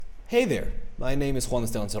Hey there, my name is Juan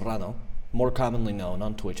Esteban Serrano, more commonly known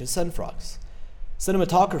on Twitch as Zenfrox.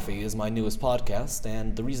 CinemaTALKraphy is my newest podcast,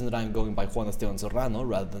 and the reason that I'm going by Juan Esteban Serrano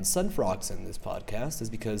rather than Zenfrox in this podcast is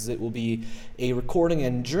because it will be a recording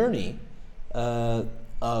and journey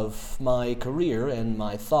of my career and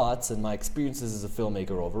my thoughts and my experiences as a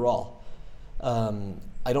filmmaker overall.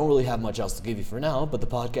 I don't really have much else to give you for now, but the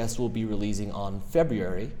podcast will be releasing on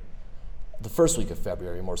February, the first week of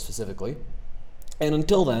February more specifically. And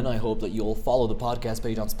until then, I hope that you'll follow the podcast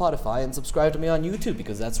page on Spotify and subscribe to me on YouTube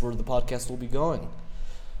because that's where the podcast will be going.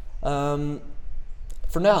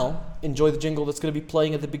 For now, enjoy the jingle that's going to be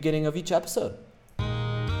playing at the beginning of each episode.